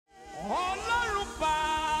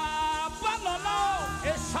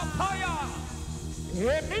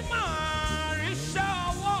Èmi máa rí iṣẹ́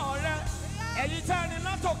ọwọ́ rẹ. Ẹ̀yin tẹ́ ẹni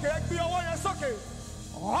látòkè gbé ọwọ́ yẹn sókè.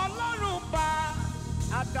 Ọlọ́run bá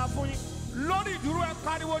àdá fún yín. Lórí ìdúró ẹ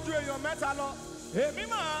pariwo ju èèyàn mẹ́ta lọ. Èmi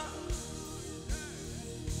máa.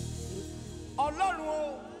 Ọlọ́run o,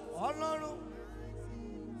 Ọlọ́run.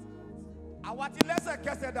 Àwa ti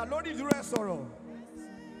lẹ́sẹ̀kẹsẹ̀ dà lórí ìdúró ẹ sọ̀rọ̀.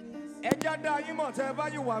 Ẹ jẹ́ dá yín mọ̀ tẹ́ ẹ bá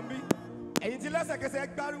yín wà ń bí. Ẹ̀yin ti lẹ́sẹ̀kẹsẹ̀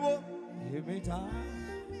gbáriwo. Èmi ta.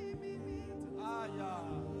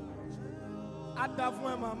 Àdá fún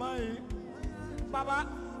ẹ màmá yìí. Bàbá,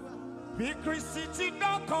 bí Kristi ti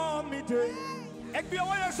dọ́kàn mi dé. Ẹ gbé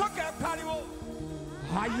ọwọ́ yẹn sókè pariwo.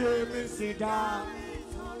 Ayé mi sì dá.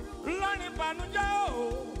 Lárin ìbànújẹ́ o.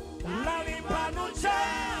 Lárin ìbànújẹ́.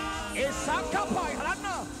 Ìsàkápá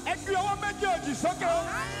ìhàlánà. Ẹ gbé ọwọ́ méjèèjì sókè o.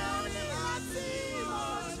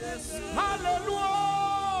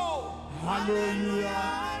 Hallelujah. Hallelujah.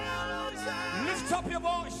 Lift up your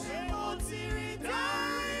voice.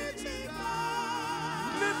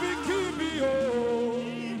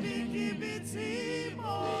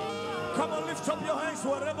 Come on, lift up your hands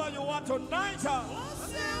wherever you are tonight.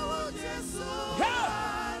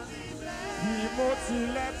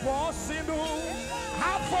 Ìmọ̀tìlẹ̀ bọ́ sínú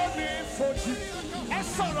àfọ̀nìfọ̀jì. Ẹ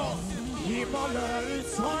sọ̀rọ̀ ìmọ̀lẹ̀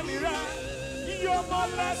ìtọ́ni rẹ̀ yóò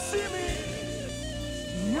mọ̀lẹ̀ sí mi.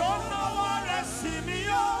 Yóò náwó rẹ̀ sí mi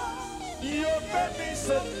yóò gbé mi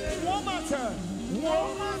sọ. Wọ́n máa tẹ̀ wọ́n.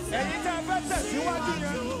 Ẹ̀yin tẹ́ ẹ fẹ́ tẹ̀síwájú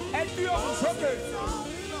yẹn ẹ gbé ohùn sókè.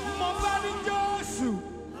 Mo fẹ́ rí Jésù.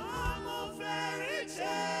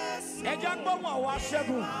 Ẹ jẹ́ gbóhùn àwọn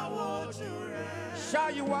aṣẹ́gun.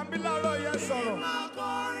 Ṣáàyí wà ń bí láàárọ̀ yẹn sọ̀rọ̀.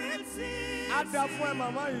 Á dá fún ẹ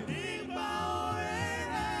màmá yìí.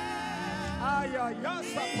 Ayà yá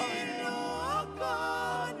sàpà.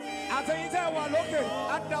 Àtẹ̀yìn tẹ́ ẹ wà lókè.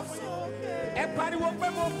 Á dá fún yín. Ẹ pariwo pé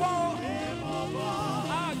mo bọ́.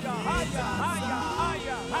 Ayà ayà ayà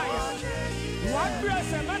ayà ayà. Wàá gbé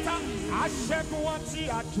ẹsẹ̀ mẹ́ta. Aṣẹ́gun wọn tí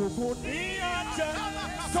àjògùn ní àjẹ́.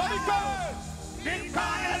 Torí pé nípa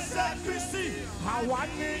ẹsẹ̀ Kristi àwa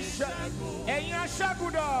ní iṣẹ́. Ẹ̀yin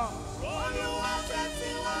aṣẹ́gun dà. Olúwa fẹ́ tí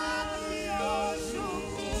wá ní oṣù.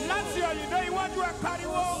 Láti ẹ̀yìn dé iwájú ẹ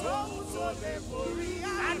pariwo.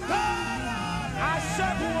 Àgbà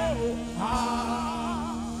aṣẹ́gun o.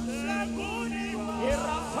 Aṣẹ́gun ni wọ́n.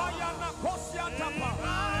 Ìràfáyà náà kọ́ sí àtàpà.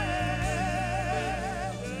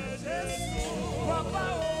 Bàbá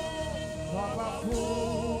o. Bàbá fún.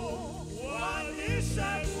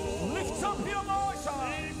 Lift up your voice.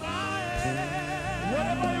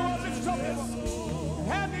 Wherever you are, lift up your voice.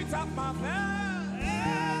 Anytime, my man.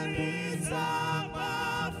 Anytime, my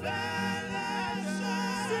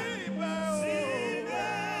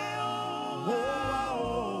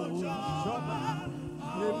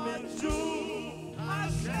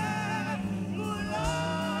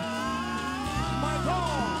my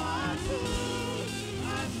God.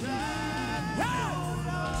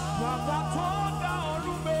 Bàbá tó dá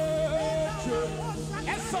ọ̀run méje.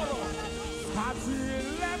 Ẹ sọ̀rọ̀. Àti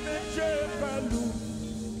ilé méje pẹ̀lú.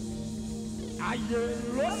 Ayé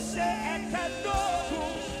ló ṣe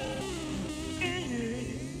ẹ̀kẹ́dógún. Ìyìn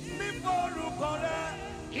ní forúkọ rẹ̀.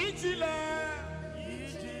 Ìjìnlẹ̀.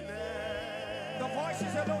 The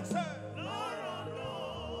voices alone say.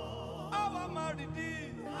 Àwa máa rìdí.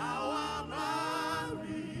 Àwa máa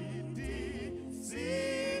rìdí sí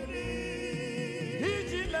ni.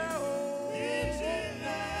 Ìjìnlẹ̀ o.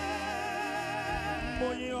 Ìjìnlẹ̀. Mo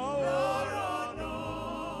yìn ọ́ o.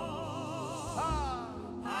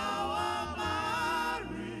 Àwa máa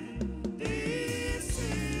rìdí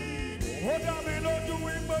sí ni. Ó dá mi lójú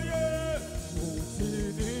wípé yé. Mo ti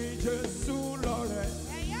ní Jésù lọ́rẹ̀.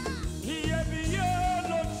 Iyebíye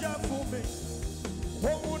ló jẹ́ fún mi.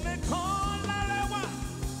 Òun nìkan lárẹwà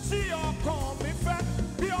tí ọkàn mi fẹ́.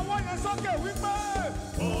 Bí ọwọ́ yẹn sókè wípé.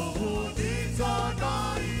 Òun ní tọ̀nà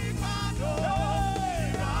ìgbàdo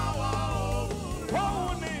ìràwọ̀ òwúrọ̀.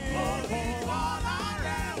 Òun ní nìkan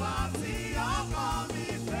lárẹwà tí ọkàn mi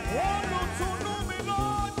fẹ́. Olùtùnú mi ló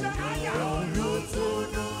jẹ́.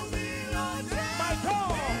 Olùtùnú mi ló jẹ́. My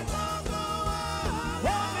God.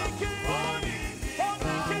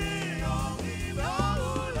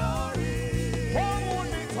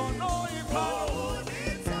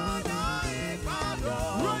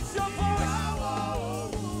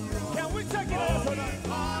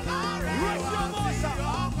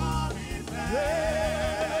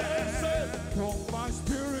 From my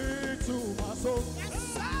spirit to my soul,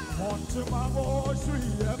 unto my voice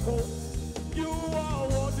re-echo. You are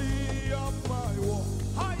worthy of my war.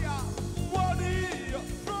 Higher, worthy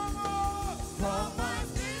from my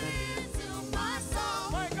spirit to my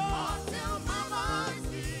soul, my God, until my voice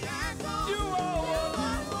re-echo. You are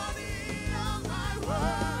worthy of my war.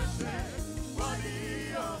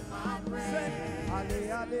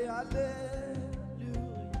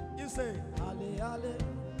 say, Ale, Ale,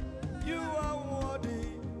 you are worthy.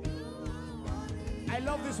 I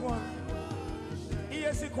love this one.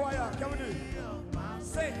 ESC choir, can we do it?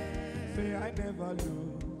 Say, may I never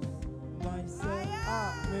lose myself.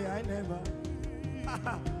 May I never.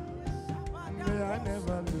 May I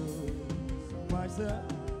never lose myself.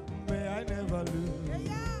 May I never lose.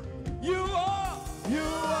 You are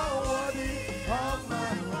worthy of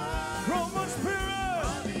my life. From my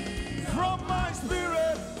spirit, from my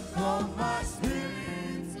spirit, from my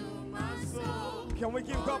spirit to my soul. Can we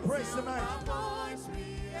give God praise tonight?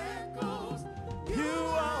 You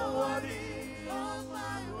are worthy of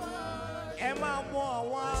my worship. Emma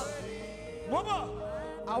Moa. Mama,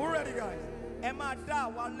 are we ready, guys? Emma Da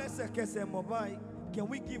Walese Kese Mobai. Can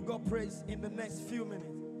we give God praise in the next few minutes?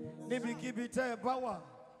 Maybe give it a power.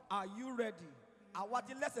 Are you ready? I want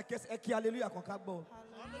to let's case eki hallelujah konkagbo.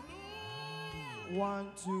 1,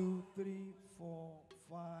 2, 3, 4,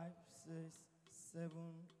 5, 6, 7,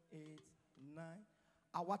 8, 9.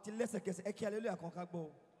 I want to let's case eki hallelujah konkagbo.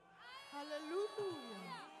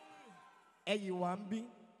 Hallelujah. Eyiwambi.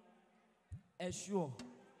 Esure.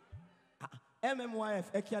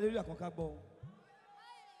 MMYF eki hallelujah konkagbo.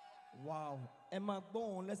 Wow. Emma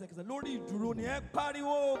Bon, let's say, Lori Duroni,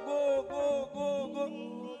 pariwo, go, go, go,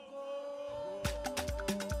 go.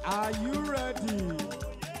 Are you ready?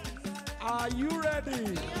 Are you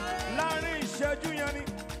ready? Larry Shejuyani,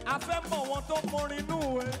 Afemo want to more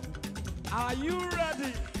new. Are you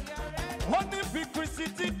ready? What if we could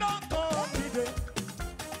city don't come today?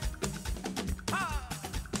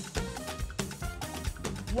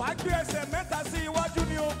 Why do you say meta see what you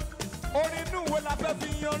knew? Only new will have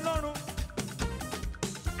been your Lord.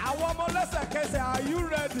 Are you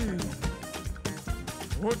ready?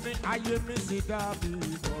 Only I am Missy Dabi.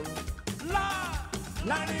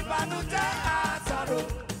 La Ribanute Ataro.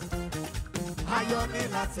 Ayoni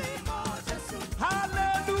Latimo Jesus.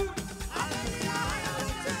 Hallelujah.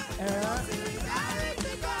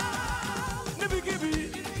 Nibigibi.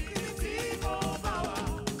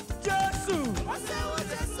 Jesus.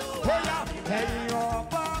 Oya. Hey,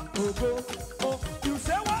 Oba. Ogo. Oh, you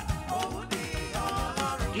say what?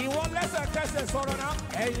 Ìwọ lẹ́sẹ̀kẹsẹ̀ sọ̀rọ̀ náà.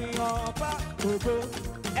 Ẹ̀yin ọba ògo.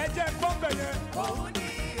 Ẹ jẹ́ gbọ́ngbẹ̀ yẹn. Òun ni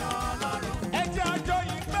Ọlọ́run. Ẹ jẹ́ àjọ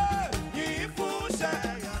yìí pé yìí fún ṣẹ́.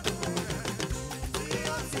 Tí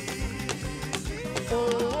ó ti ṣí. Ó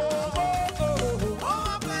wá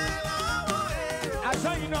pẹ́ láwọn èrò.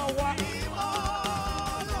 Aṣọ yìí náà wá. Ìwọ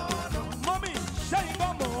Ọlọ́run. Mọ́mí, ṣé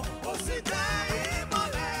ìbọn mọ̀? Ó sì jẹ́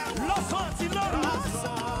ìmọ̀lẹ̀. Lọ́sàn-án àti lóru.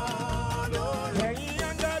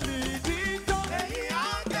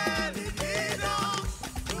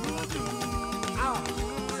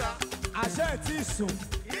 Ti sùn.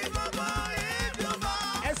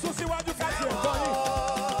 Ẹ̀sùn síwájú ká ti ẹ̀kọ́ yìí.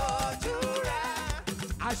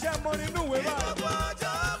 Àṣẹ mọ nínú ìwé bá.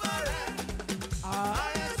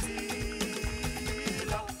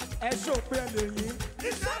 Ẹ̀sùn òpin ẹ̀ lè yín.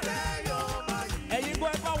 Ẹ̀yin gbọ́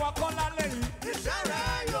ẹ bá wa kọ́ lálẹ́ yìí.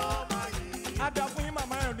 Ada fún yín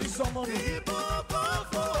màmá ẹ̀ ní sọmọ nù.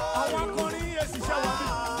 Àwọn akọrin yẹn sì ṣe wà mí.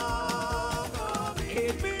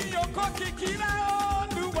 Èmi yóò kọ́ kìkì rẹ̀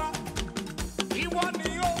Olúwa. Ìwọ ni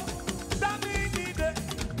ó dá mi nídè.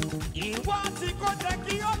 Ìwọ tí kò jẹ́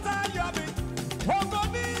kí ó tayọ mi. Ògo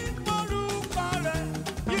ní orúkọ rẹ̀.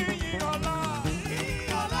 Yíyìn ọlá.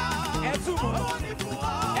 Ẹ túbọ̀.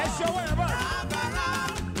 Ẹ ṣe owó yẹn báyìí. Agbára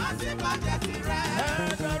àti bàjẹ́ ti rẹ̀.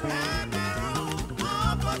 Ẹgbẹ̀rún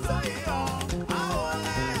ọkọ̀ tó yọ. Àwọn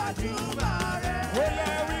olè àjùbà rẹ̀. Ó lè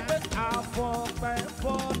rí pé àfọ̀pẹ́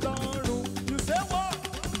fọlọ́run. You say what?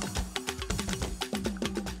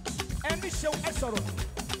 Ẹni ṣeun ẹ sọ̀rọ̀.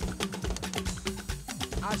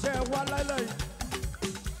 Àṣẹ wa lálẹ́ yìí.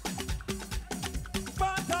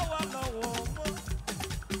 Bàtà wà lọ́wọ́ mọ́.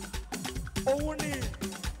 Òun ni.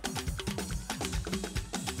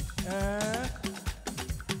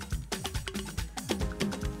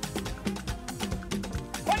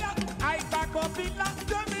 Bóyá àìgbàgbọ́ mi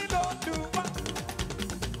lájẹ́ mi lòdùn wá.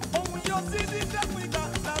 Òun yóò sí ní dẹ́kun ìgbà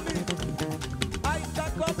lámì.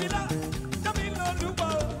 Àìgbàgbọ́ mi lájẹ́ mi lòdùn wá.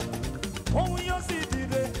 Òun yóò sì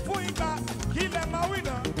dìde fún ìgbà kí lè máa wí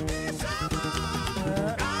náà. Ìṣàmà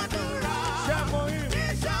ràdúrà. Ṣé mo yìn?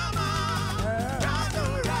 Ìṣàmà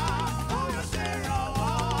ràdúrà. Òun ṣe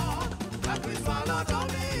rànwọ́. Àpèsè lọ́dọ̀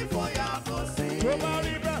mi ìfòyà kò sí. Tó bá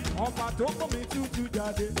rí bẹ́ẹ̀, ọba tó kọ́ mi tútù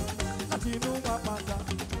jáde láti inú àpáta.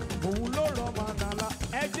 Òun ló rọ̀ màdàlá.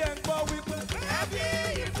 Ẹ jẹ́ ń gbọ́ wípé. Ẹ fi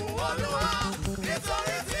ìfún Olúwa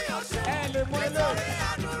nítorí tí ó ṣe. Ẹ lè mú ilé. Nítorí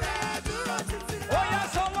àánú rẹ̀ dúró títí. Ó yẹ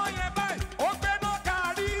sọ́wọ́ yẹn báyìí. Ó gbé náà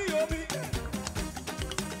kárí omi.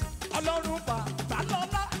 Ọlọ́run bàbá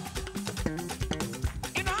lọ́lá.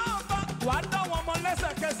 Iná bá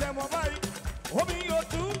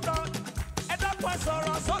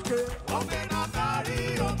sọ̀rọ̀ sókè. Omi náà kárí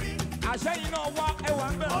omi. Àṣẹ yìí náà wá ẹwà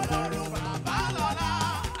ń bẹ̀. Ọlọ́run bàbá lọ́la.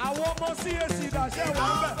 Àwọn ọmọ CAC dàṣẹ wà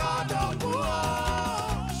ń bẹ̀. Gbọ́dọ̀ kú o.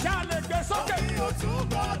 Ṣá lè gbé sókè. Omi ò tún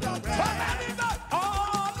gbọ́dọ̀ bẹ̀rẹ̀. Bọ́lá nígbà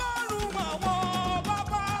Ọlọ́run àwọn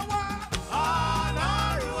bàbá wa.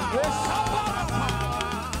 Ọlọ́run àwọn bàbá wa.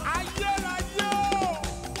 Ayérayé o.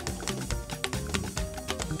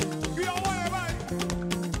 Bí ọwọ́ ẹ báyìí.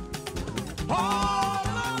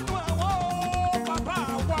 Ọlọ́run àwọn bàbá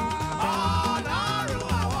wa. Ọlọ́run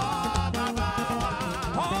àwọn bàbá wa.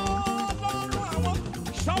 Ọlọ́run àwọn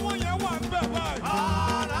ṣọwọ́ yẹn wà ń bẹ̀ báyìí.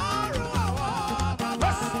 Ọlọ́run àwọn bàbá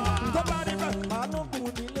wa. Tó bá rí bẹ́ẹ̀. Balógun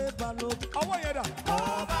nílé balógun. Ọwọ́ yẹn dà.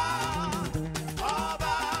 Ọba,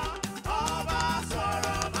 ọba, ọba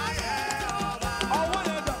sọ̀rọ̀ máyé ọba. Ọwọ́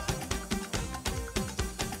yẹn dà.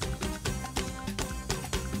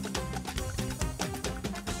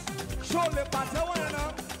 Ṣó lè pàtẹ́wọ́ yẹn náà?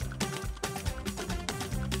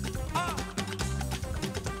 Ah.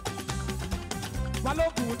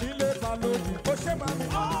 Balógun nílé balógun. Ó ṣe máa mi.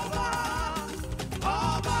 Ọba,